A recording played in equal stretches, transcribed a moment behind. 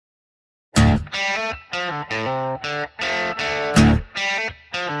I'd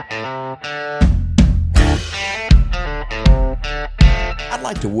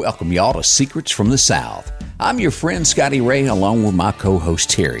like to welcome y'all to Secrets from the South. I'm your friend Scotty Ray, along with my co-host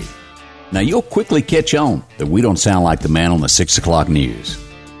Terry. Now, you'll quickly catch on that we don't sound like the man on the 6 o'clock news.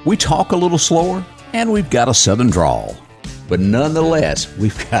 We talk a little slower, and we've got a southern drawl. But nonetheless,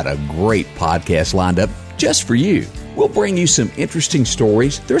 we've got a great podcast lined up just for you. We'll bring you some interesting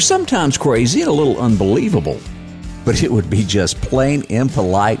stories. They're sometimes crazy and a little unbelievable, but it would be just plain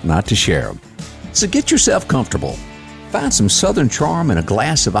impolite not to share them. So get yourself comfortable. Find some southern charm and a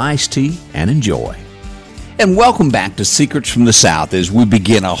glass of iced tea and enjoy. And welcome back to Secrets from the South as we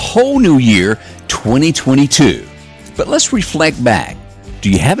begin a whole new year, 2022. But let's reflect back. Do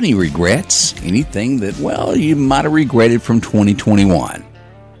you have any regrets? Anything that, well, you might have regretted from 2021?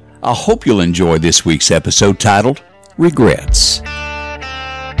 I hope you'll enjoy this week's episode titled Regrets.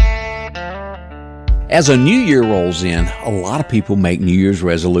 As a new year rolls in, a lot of people make New Year's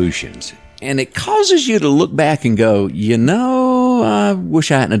resolutions. And it causes you to look back and go, I wish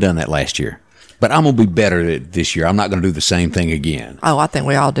I hadn't have done that last year. But I'm going to be better this year. I'm not going to do the same thing again. Oh, I think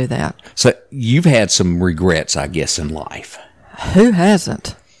we all do that. So you've had some regrets, I guess, in life. Who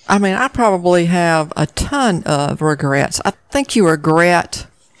hasn't? I mean, I probably have a ton of regrets. I think you regret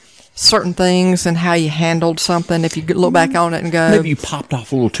certain things and how you handled something. If you look back on it and go, maybe you popped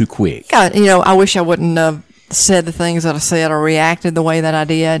off a little too quick. God, I wish I wouldn't have said the things that I said or reacted the way that I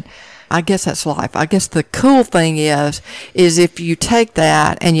did. I guess that's life. I guess the cool thing is if you take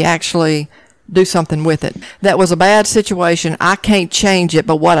that and you actually do something with it. That was a bad situation. I can't change it,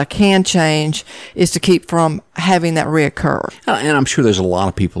 but what I can change is to keep from having that reoccur. And I'm sure there's a lot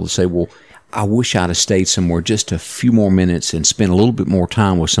of people that say, well, I wish I'd have stayed somewhere just a few more minutes and spent a little bit more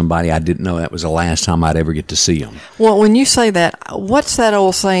time with somebody I didn't know that was the last time I'd ever get to see them. Well, when you say that, what's that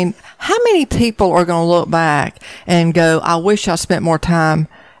old saying? How many people are going to look back and go, I wish I spent more time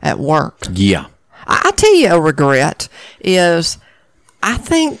at work? Yeah. I tell you, a regret is, I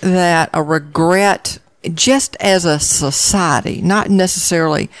think that a regret, just as a society, not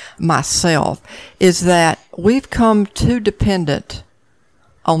necessarily myself, is that we've come too dependent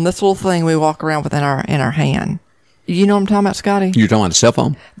on this little thing we walk around with in our hand. You know what I'm talking about, Scotty? You're talking about the cell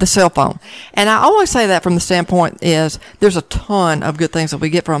phone? The cell phone. And I always say that from the standpoint is there's a ton of good things that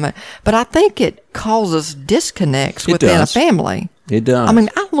we get from it, but I think it causes disconnects within a family. It does. I mean,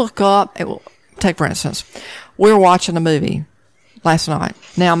 I look up, take for instance, we're watching a movie last night.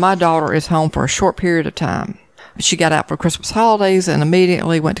 Now, my daughter is home for a short period of time. She got out for Christmas holidays and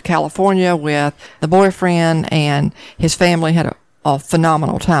immediately went to California with the boyfriend, and his family had a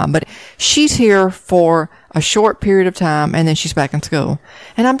phenomenal time. But she's here for a short period of time, and then she's back in school.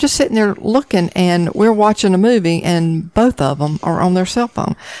 And I'm just sitting there looking, and we're watching a movie, and both of them are on their cell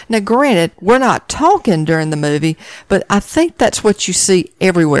phone. Now, granted, we're not talking during the movie, but I think that's what you see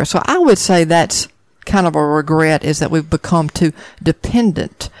everywhere. So I would say that's kind of a regret, is that we've become too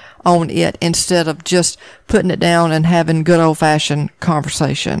dependent on it instead of just putting it down and having good old-fashioned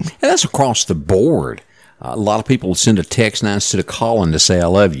conversation. And that's across the board. A lot of people send a text now instead of calling to say I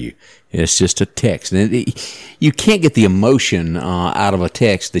love you. It's just a text. And you can't get the emotion out of a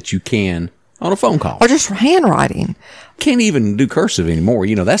text that you can on a phone call. Or just handwriting. Can't even do cursive anymore.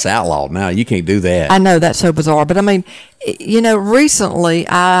 That's outlawed now. You can't do that. I know, that's so bizarre. But I mean, recently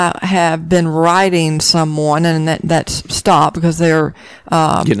I have been writing someone, and that's stopped because they're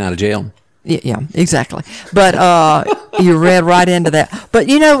getting out of jail. Yeah, exactly. But you read right into that. But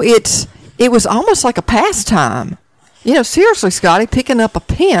it was almost like a pastime. Seriously, Scotty, picking up a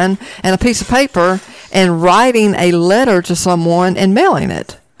pen and a piece of paper and writing a letter to someone and mailing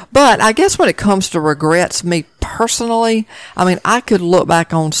it. But I guess when it comes to regrets, me personally, I mean, I could look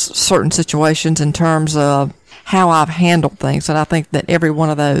back on certain situations in terms of how I've handled things, and I think that every one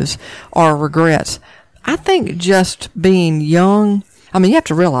of those are regrets. I think just being young, I mean, you have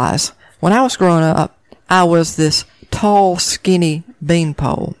to realize, when I was growing up, I was this tall, skinny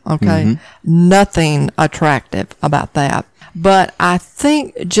beanpole, okay? Mm-hmm. Nothing attractive about that. But I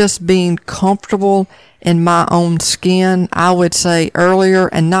think just being comfortable in my own skin, I would say earlier,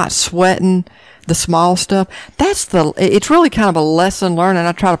 and not sweating the small stuff, it's really kind of a lesson learned, and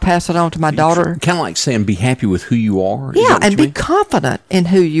I try to pass it on to my daughter. Kind of like saying be happy with who you are. Yeah, and be confident in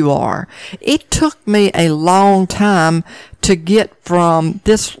who you are. It took me a long time to get from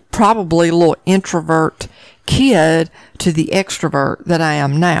this probably little introvert kid to the extrovert that I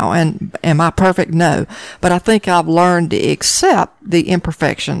am now. And am I perfect? No. But I think I've learned to accept the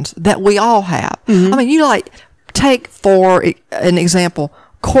imperfections that we all have. Mm-hmm. I mean, take for an example,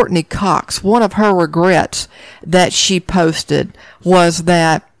 Courtney Cox. One of her regrets that she posted was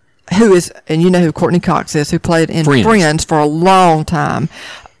that who is, and you know who Courtney Cox is, who played in Friends for a long time,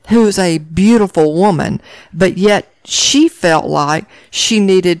 who is a beautiful woman, but yet she felt like she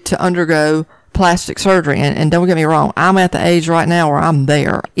needed to undergo plastic surgery. And don't get me wrong, I'm at the age right now where I'm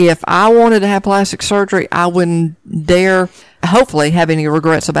there. If I wanted to have plastic surgery, I wouldn't dare, hopefully, have any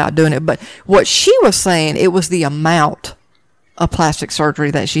regrets about doing it. But what she was saying, it was the amount of plastic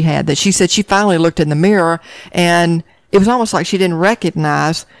surgery that she had, that she said she finally looked in the mirror and it was almost like she didn't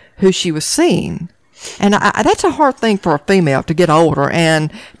recognize who she was seeing. And that's a hard thing for a female, to get older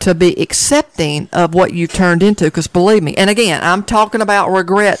and to be accepting of what you've turned into. Because believe me, and again, I'm talking about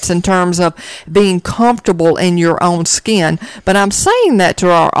regrets in terms of being comfortable in your own skin. But I'm saying that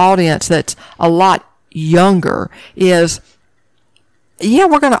to our audience that's a lot younger is, yeah,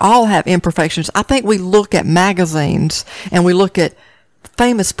 we're going to all have imperfections. I think we look at magazines and we look at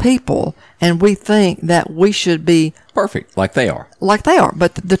famous people and we think that we should be perfect like they are.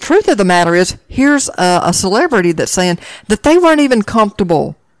 But the truth of the matter is, here's a celebrity that's saying that they weren't even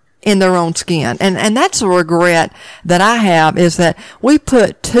comfortable in their own skin. And that's a regret that I have, is that we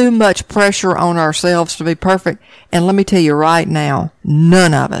put too much pressure on ourselves to be perfect. And let me tell you right now,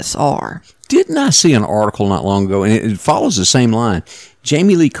 none of us are. Didn't I see an article not long ago, and it follows the same line?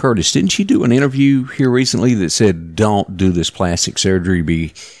 Jamie Lee Curtis, didn't she do an interview here recently that said, don't do this plastic surgery,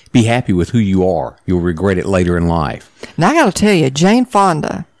 be happy with who you are. You'll regret it later in life. Now, I got to tell you, Jane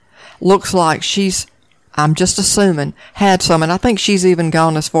Fonda looks like she's, I'm just assuming, had some, and I think she's even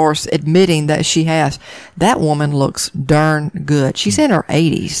gone as far as admitting that she has. That woman looks darn good. She's in her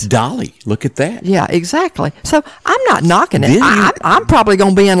 80s. Dolly, look at that. Yeah, exactly. So I'm not knocking it. I'm probably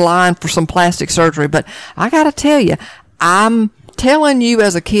going to be in line for some plastic surgery, but I got to tell you, I'm telling you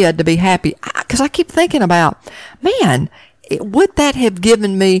as a kid to be happy, because I keep thinking about, man, would that have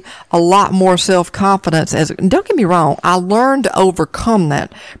given me a lot more self-confidence? Don't get me wrong, I learned to overcome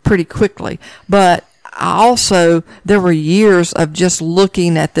that pretty quickly, but there were years of just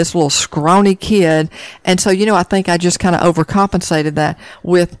looking at this little scrawny kid, and so, I think I just kind of overcompensated that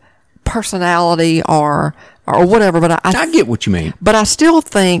with personality or whatever. But I get what you mean. But I still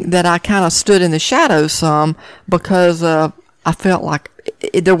think that I kind of stood in the shadows some, because I felt like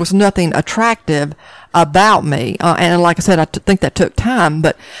there was nothing attractive about me. And like I said, I think that took time.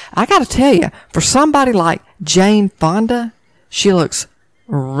 But I got to tell you, for somebody like Jane Fonda, she looks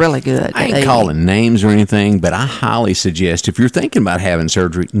really good. I ain't calling names or anything, but I highly suggest, if you're thinking about having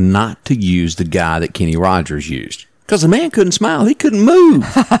surgery, not to use the guy that Kenny Rogers used. Because the man couldn't smile. He couldn't move.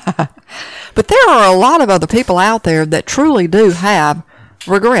 But there are a lot of other people out there that truly do have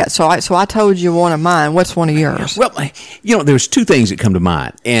regret. So I told you one of mine. What's one of yours? Well, there's two things that come to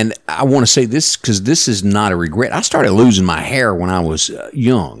mind. And I want to say this because this is not a regret. I started losing my hair when I was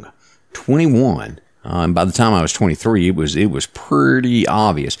young, 21. And by the time I was 23, it was pretty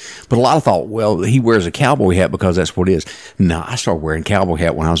obvious. But a lot of thought, well, he wears a cowboy hat because that's what it is. No, I started wearing cowboy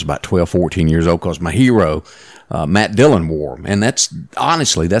hat when I was about 12, 14 years old because my hero, Matt Dillon, wore them. And that's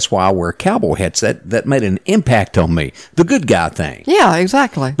why I wear cowboy hats. That made an impact on me. The good guy thing. Yeah,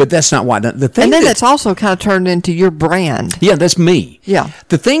 exactly. But that's not why. The thing and then that's also kind of turned into your brand. Yeah, that's me. Yeah.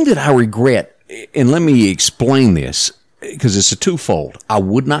 The thing that I regret, and let me explain this, because it's a twofold. I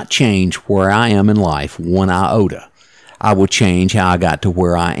would not change where I am in life one iota. I would change how I got to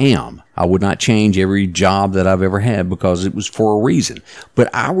where I am. I would not change every job that I've ever had because it was for a reason.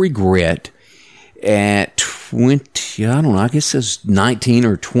 But I regret at 20, I don't know, I guess it was 19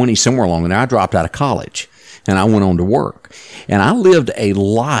 or 20, somewhere along there, I dropped out of college and I went on to work. And I lived a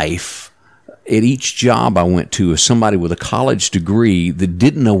life at each job I went to as somebody with a college degree that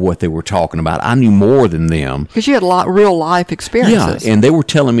didn't know what they were talking about. I knew more than them. Because you had a lot real life experiences. Yeah, and they were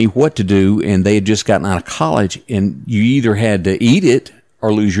telling me what to do, and they had just gotten out of college, and you either had to eat it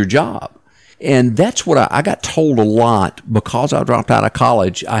or lose your job. And that's what I got told a lot. Because I dropped out of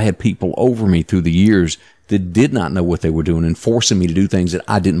college, I had people over me through the years that did not know what they were doing and forcing me to do things that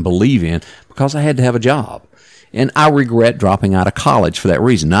I didn't believe in because I had to have a job. And I regret dropping out of college for that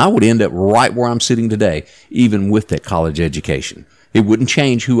reason. Now, I would end up right where I'm sitting today, even with that college education. It wouldn't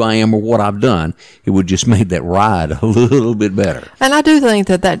change who I am or what I've done. It would just make that ride a little bit better. And I do think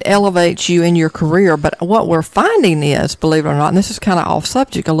that elevates you in your career. But what we're finding is, believe it or not, and this is kind of off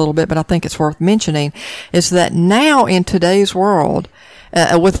subject a little bit, but I think it's worth mentioning, is that now in today's world,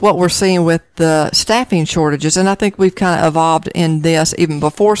 with what we're seeing with the staffing shortages, and I think we've kind of evolved in this even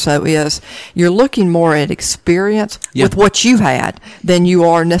before, so is you're looking more at experience with what you had than you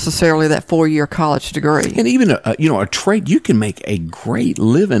are necessarily that 4-year college degree. And even a trade, you can make a great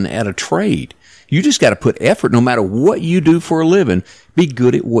living at a trade. You just got to put effort. No matter what you do for a living, be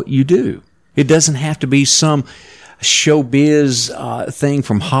good at what you do. It doesn't have to be some showbiz thing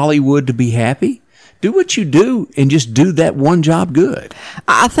from Hollywood to be happy. Do what you do and just do that one job good.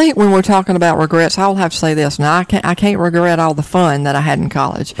 I think when we're talking about regrets, I'll have to say this. Now, I can't regret all the fun that I had in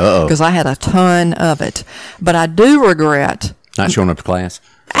college because I had a ton of it. But I do regret not showing up to class.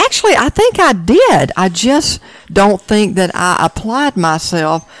 Actually, I think I did. I just don't think that I applied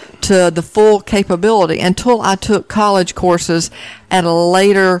myself to the full capability until I took college courses at a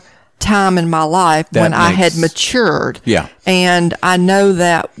later time in my life when I had matured. Yeah. And I know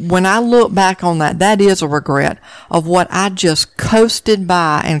that when I look back on that, that is a regret of what I just coasted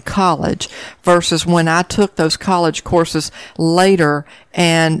by in college versus when I took those college courses later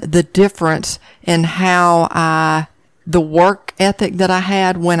and the difference in how the work ethic that I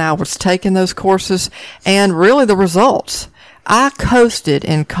had when I was taking those courses and really the results. I coasted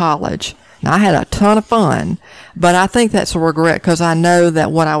in college. Now, I had a ton of fun, but I think that's a regret because I know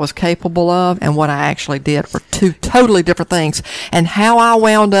that what I was capable of and what I actually did were two totally different things. And how I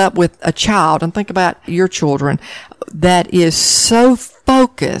wound up with a child, and think about your children, that is so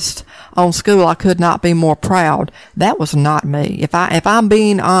focused on school, I could not be more proud. That was not me. If I'm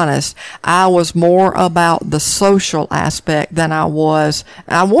being honest, I was more about the social aspect than I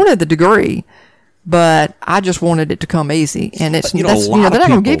wanted the degree, but I just wanted it to come easy. And they're not going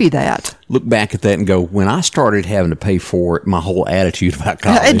to give you that. Look back at that and go, when I started having to pay for it, my whole attitude about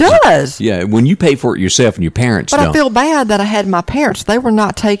college. It does. Yeah, when you pay for it yourself and your parents don't. But I feel bad that I had my parents. They were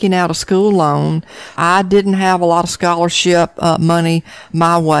not taking out a school loan. I didn't have a lot of scholarship money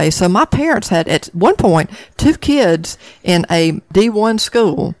my way. So my parents had, at one point, 2 kids in a D1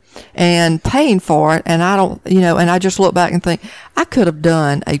 school and paying for it. And and I just look back and think, I could have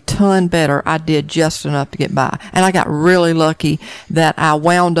done a ton better. I did just enough to get by. And I got really lucky that I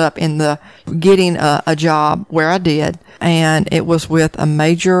wound up getting a job where I did. And it was with a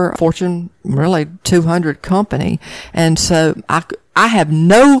major Fortune, really 200 company. And so I have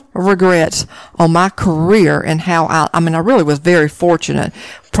no regrets on my career and how I really was very fortunate,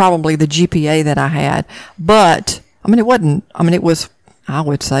 probably the GPA that I had. But, it was, I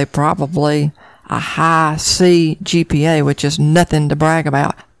would say, probably a high C GPA, which is nothing to brag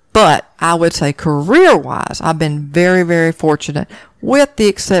about. But I would say career-wise, I've been very, very fortunate with the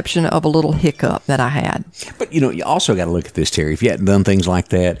exception of a little hiccup that I had. But, you also got to look at this, Terry. If you hadn't done things like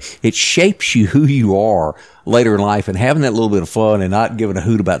that, it shapes you who you are later in life, and having that little bit of fun and not giving a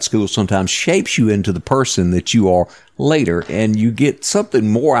hoot about school sometimes shapes you into the person that you are later, and you get something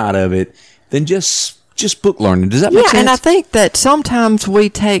more out of it than just book learning. Does that make sense? Yeah, and I think that sometimes we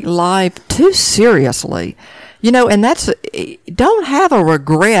take life too seriously. And don't have a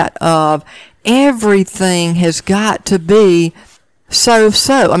regret of everything has got to be so.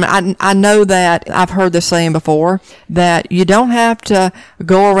 I know that I've heard this saying before that you don't have to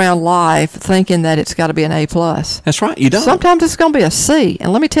go around life thinking that it's got to be an A+. That's right. You don't. Sometimes it's going to be a C.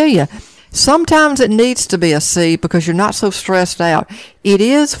 And let me tell you, sometimes it needs to be a C because you're not so stressed out. It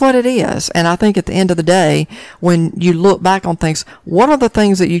is what it is. And I think at the end of the day, when you look back on things, what are the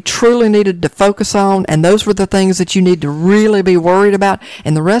things that you truly needed to focus on? And those were the things that you need to really be worried about.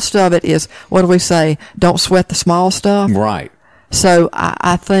 And the rest of it is, what do we say? Don't sweat the small stuff. Right. So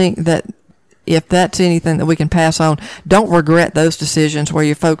I think that if that's anything that we can pass on, don't regret those decisions where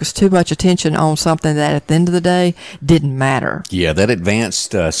you focus too much attention on something that at the end of the day didn't matter. Yeah, that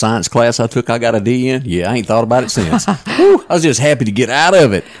advanced science class I took, I got a D in. Yeah, I ain't thought about it since. Whew, I was just happy to get out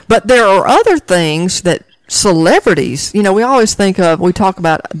of it. But there are other things that celebrities, we always we talk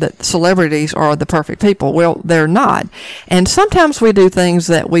about that celebrities are the perfect people. Well, they're not. And sometimes we do things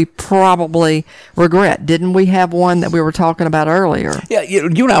that we probably regret. Didn't we have one that we were talking about earlier? Yeah, you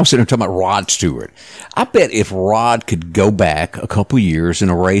and I were sitting there talking about Rod Stewart. I bet if Rod could go back a couple years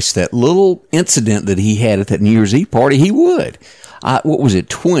and erase that little incident that he had at that New Year's Eve party, he would. What was it,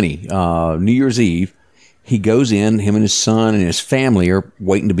 20, New Year's Eve. He goes in, him and his son and his family are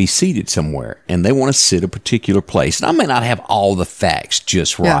waiting to be seated somewhere, and they want to sit a particular place. And I may not have all the facts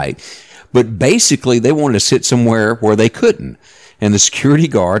just right, but basically they wanted to sit somewhere where they couldn't. And the security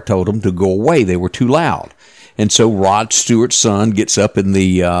guard told them to go away. They were too loud. And so Rod Stewart's son gets up in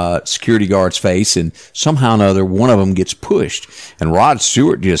the security guard's face, and somehow or another, one of them gets pushed. And Rod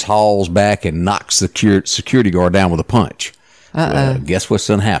Stewart just hauls back and knocks the security guard down with a punch. Guess what's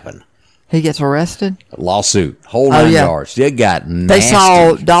going to happen? He gets arrested? Lawsuit. Whole 9 yards. They got nasty. They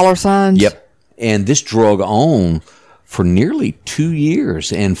saw dollar signs? Yep. And this drug on for nearly 2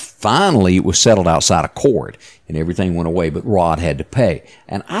 years. And finally, it was settled outside of court. And everything went away, but Rod had to pay.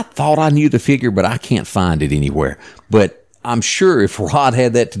 And I thought I knew the figure, but I can't find it anywhere. But I'm sure if Rod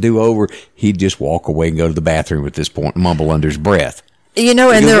had that to do over, he'd just walk away and go to the bathroom at this point and mumble under his breath. You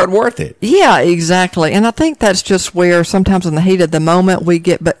know, and they're worth it. Yeah, exactly. And I think that's just where sometimes in the heat of the moment we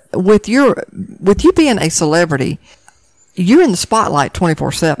get. But with you being a celebrity, you're in the spotlight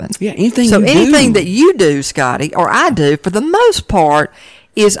 24/7. Yeah, anything. So you anything do. that you do, Scotty, or I do, for the most part,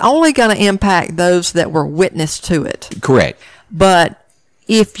 is only going to impact those that were witness to it. Correct. But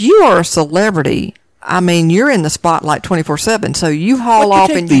if you are a celebrity, I mean, you're in the spotlight 24/7. So you haul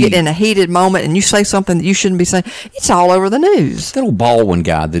off and you get in a heated moment and you say something that you shouldn't be saying. It's all over the news. That old Baldwin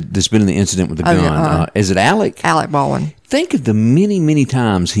guy that's been in the incident with the gun. Yeah, Is it Alec? Alec Baldwin. Think of the many, many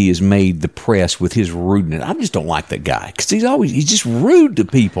times he has made the press with his rudeness. I just don't like that guy because he's just rude to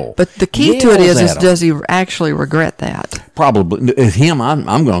people. But the key to it is does he actually regret that? Probably. Him, I'm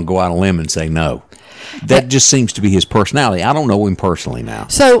going to go out on a limb and say no. That just seems to be his personality. I don't know him personally now.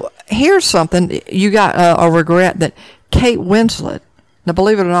 So here's something. You got a regret that Kate Winslet, now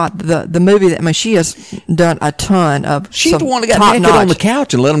believe it or not, the movie that, I mean, she has done a ton of She's the one that got naked on the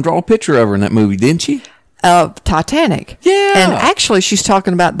couch and let him draw a picture of her in that movie, didn't she? Titanic. Yeah. And actually she's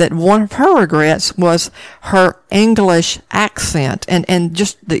talking about that one of her regrets was her English accent and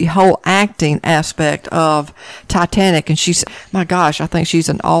just the whole acting aspect of Titanic. And she's, my gosh, I think she's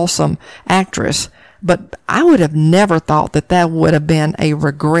an awesome actress. But I would have never thought that would have been a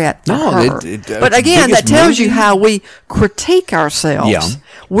regret for her. But again, that tells you how we critique ourselves. Yeah.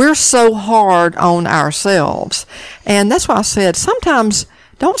 We're so hard on ourselves. And that's why I said sometimes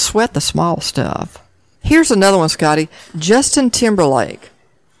don't sweat the small stuff. Here's another one, Scotty. Justin Timberlake.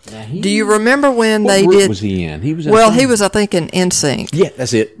 Do you remember when they did? What group was he in? He was, I think, in NSYNC. Yeah,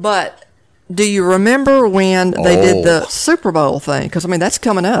 that's it. But do you remember when they did the Super Bowl thing? Because, I mean, that's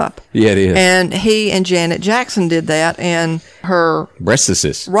coming up. Yeah, it is. And he and Janet Jackson did that, and her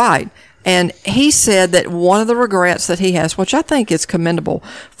breastises. Right. And he said that one of the regrets that he has, which I think is commendable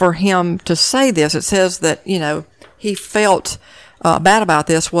for him to say this, it says that, you know, he felt bad about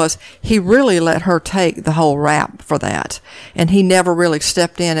this, was he really let her take the whole rap for that. And he never really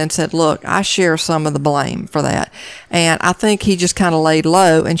stepped in and said, look, I share some of the blame for that. And I think he just kind of laid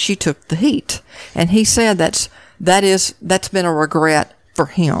low and she took the heat. And he said that's been a regret for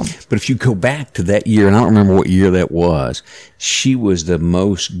him. But if you go back to that year, and I don't remember what year that was, she was the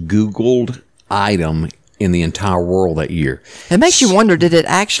most Googled item in the entire world that year. It makes you wonder, did it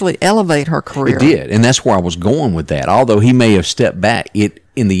actually elevate her career? It did, and that's where I was going with that. Although he may have stepped back,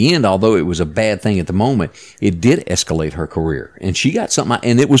 in the end, although it was a bad thing at the moment, it did escalate her career. And she got something,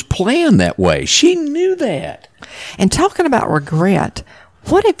 and it was planned that way. She knew that. And talking about regret,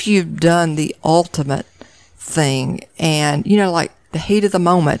 what if you've done the ultimate thing and, you know, like the heat of the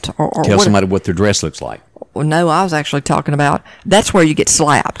moment, or tell somebody what their dress looks like? Well, no, I was actually talking about, that's where you get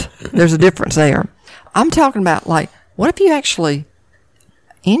slapped. There's a difference there. I'm talking about, like, what if you actually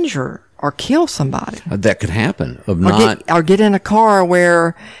injure or kill somebody? That could happen. Or get in a car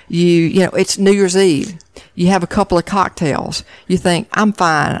where you know, it's New Year's Eve. You have a couple of cocktails. You think, I'm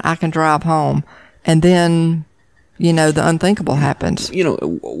fine, I can drive home. And then, you know, the unthinkable happens. You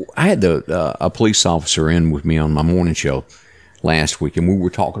know, I had a police officer in with me on my morning show last week, and we were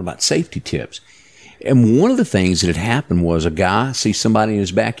talking about safety tips. And one of the things that had happened was a guy sees somebody in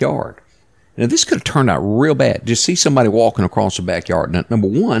his backyard. Now, this could have turned out real bad. Just see somebody walking across the backyard. Now, number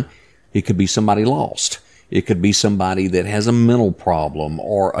one, it could be somebody lost. It could be somebody that has a mental problem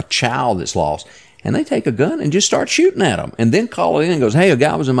or a child that's lost. And they take a gun and just start shooting at them. And then call it in and goes, hey, a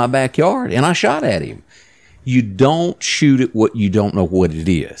guy was in my backyard and I shot at him. You don't shoot at what you don't know what it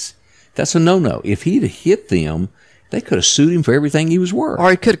is. That's a no-no. If he'd have hit them, they could have sued him for everything he was worth. Or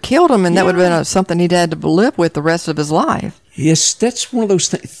he could have killed him, and that would have been something he'd had to live with the rest of his life. Yes, that's one of those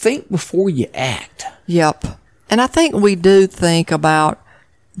things. Think before you act. Yep. And I think we do think about,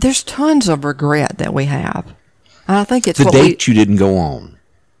 there's tons of regret that we have. And I think it's the date you didn't go on.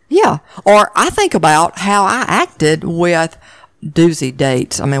 Yeah. Or I think about how I acted with doozy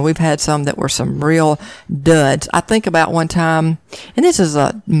dates. I mean, we've had some that were some real duds. I think about one time, and this is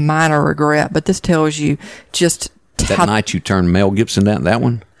a minor regret, but this tells you just that night you turned Mel Gibson down, that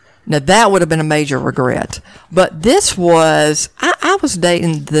one? Now, that would have been a major regret. But this was, I was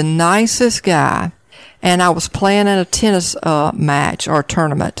dating the nicest guy, and I was playing in a tennis match or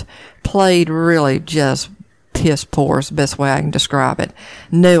tournament. Played really just piss poor is the best way I can describe it.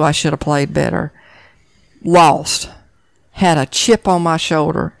 Knew I should have played better. Lost. Had a chip on my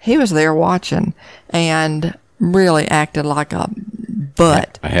shoulder. He was there watching and really acted like a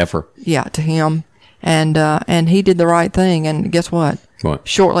butt. A heifer. Yeah, to him. And he did the right thing. And guess what? What?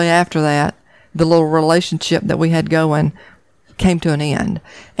 Shortly after that, the little relationship that we had going came to an end.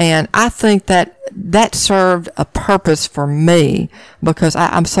 And I think that that served a purpose for me because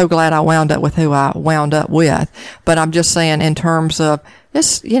I'm so glad I wound up with who I wound up with. But I'm just saying in terms of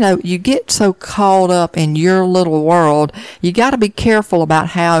this, you get so caught up in your little world, you got to be careful about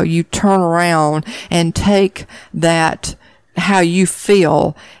how you turn around and take that, how you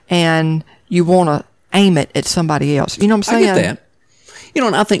feel, and you want to aim it at somebody else. You know what I'm saying? I get that.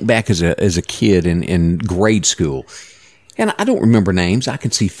 And I think back as a kid in grade school, and I don't remember names. I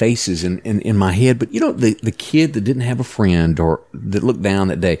can see faces in my head, but the kid that didn't have a friend or that looked down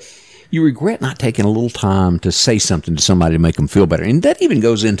that day, you regret not taking a little time to say something to somebody to make them feel better. And that even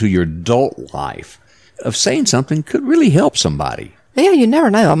goes into your adult life of saying something could really help somebody. Yeah, you never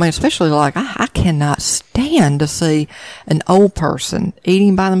know. I mean, especially like I cannot stand to see an old person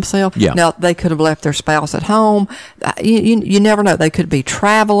eating by themselves. Yeah. Now, they could have left their spouse at home. You never know. They could be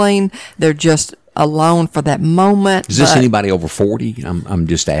traveling. They're just alone for that moment. Is this anybody over 40? I'm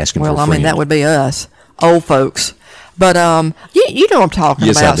just asking for a friend. Well, I mean, that would be us, old folks. But you know what I'm talking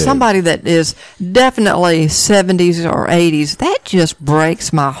yes, about. I do. Somebody that is definitely 70s or 80s. That just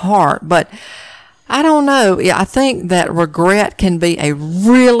breaks my heart. But I don't know. I think that regret can be a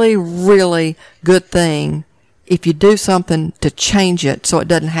really, really good thing if you do something to change it so it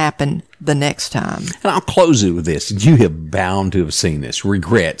doesn't happen the next time. And I'll close it with this. You have bound to have seen this.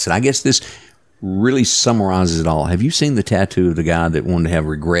 Regrets. And I guess this really summarizes it all. Have you seen the tattoo of the guy that wanted to have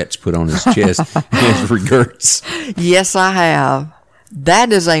regrets put on his chest? His regrets. Yes, I have.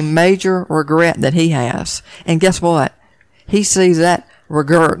 That is a major regret that he has. And guess what? He sees that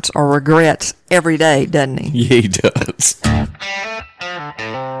regrets every day, doesn't he? Yeah, he does.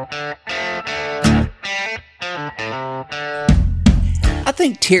 I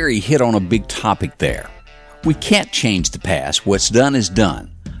think Terry hit on a big topic there. We can't change the past. What's done is done.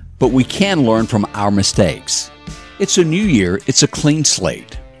 But we can learn from our mistakes. It's a new year. It's a clean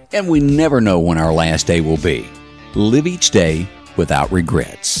slate. And we never know when our last day will be. Live each day without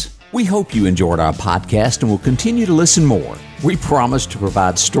regrets. We hope you enjoyed our podcast and will continue to listen more. We promise to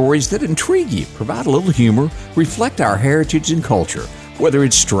provide stories that intrigue you, provide a little humor, reflect our heritage and culture, whether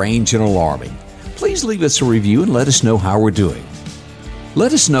it's strange and alarming. Please leave us a review and let us know how we're doing.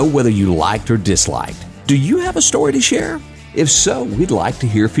 Let us know whether you liked or disliked. Do you have a story to share? If so, we'd like to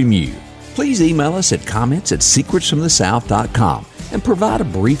hear from you. Please email us at comments@secretsfromthesouth.com and provide a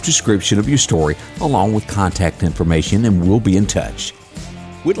brief description of your story along with contact information, and we'll be in touch.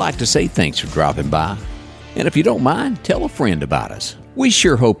 We'd like to say thanks for dropping by. And if you don't mind, tell a friend about us. We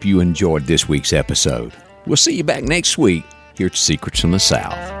sure hope you enjoyed this week's episode. We'll see you back next week here at Secrets from the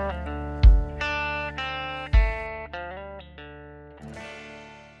South.